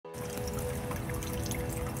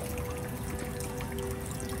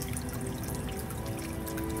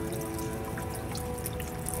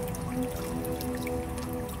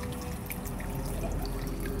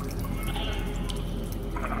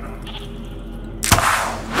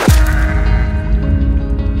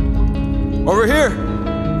Over here.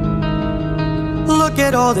 Look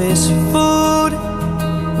at all this food.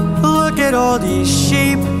 Look at all these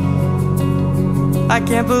sheep. I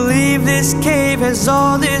can't believe this cave has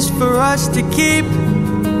all this for us to keep.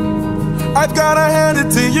 I've gotta hand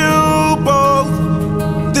it to you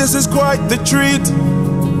both. This is quite the treat.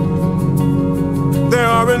 There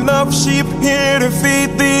are enough sheep here to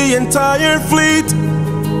feed the entire fleet.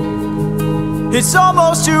 It's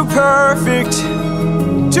almost too perfect,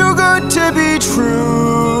 too good to be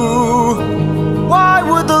true. Why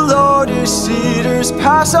would the Lotus Eaters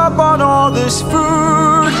pass up on all this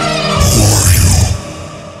food?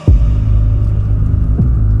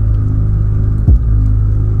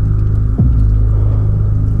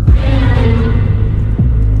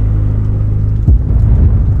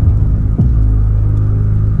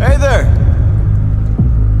 Hey there.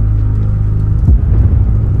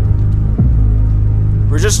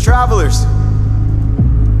 We're just travelers.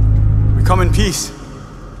 We come in peace.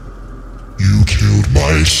 You killed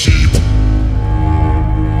my sheep.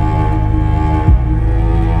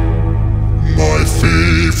 My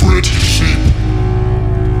favorite sheep.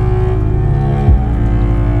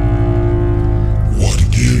 What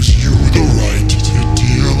gives you the right to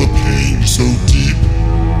deal a pain so deep?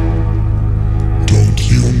 Don't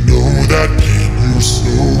you know that pain you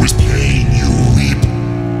sow is pain you reap?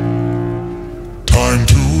 Time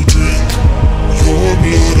to drink your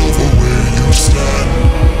blood over where you stand.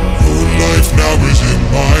 Your life now is in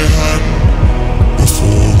my hand.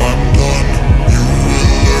 Before I'm done, you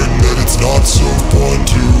will learn that it's not so fun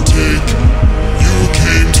to take. You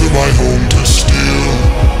came to my home to steal,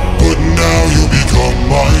 but now you become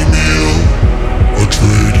my meal. A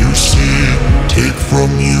trade you see, take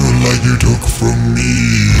from you like you took from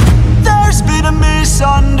me. There's been a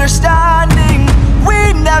misunderstanding.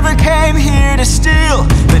 We never came here to steal.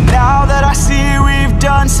 But now that I see we've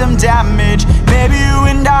done some damage, maybe you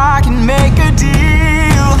and I can make a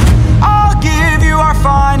deal. I'll give you our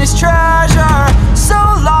finest treasure, so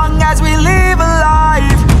long as we leave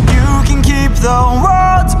alive. You can keep the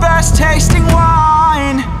world's best tasting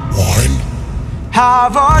wine. Wine?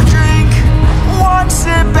 Have a drink, one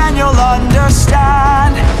sip and you'll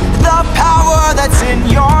understand the power that's in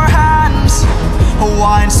your hands. A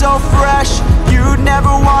wine so fresh, you'd never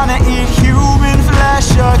wanna eat human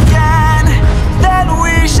flesh again. Then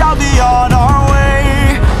we shall be on our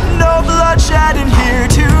way. No bloodshed in here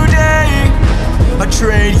today. A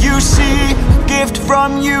trade you see, a gift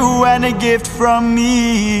from you and a gift from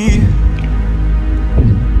me.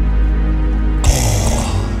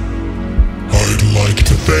 I'd like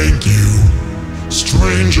to thank you.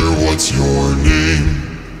 Stranger, what's your name?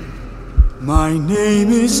 My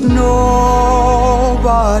name is Nobody.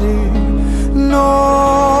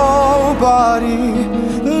 Nobody.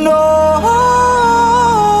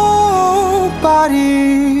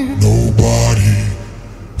 Nobody. Nobody.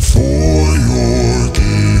 For your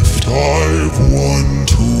gift I've one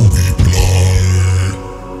to reply.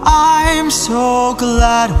 I'm so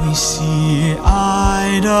glad we see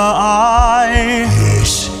eye to eye.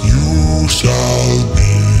 Yes, you shall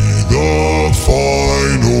be the fire.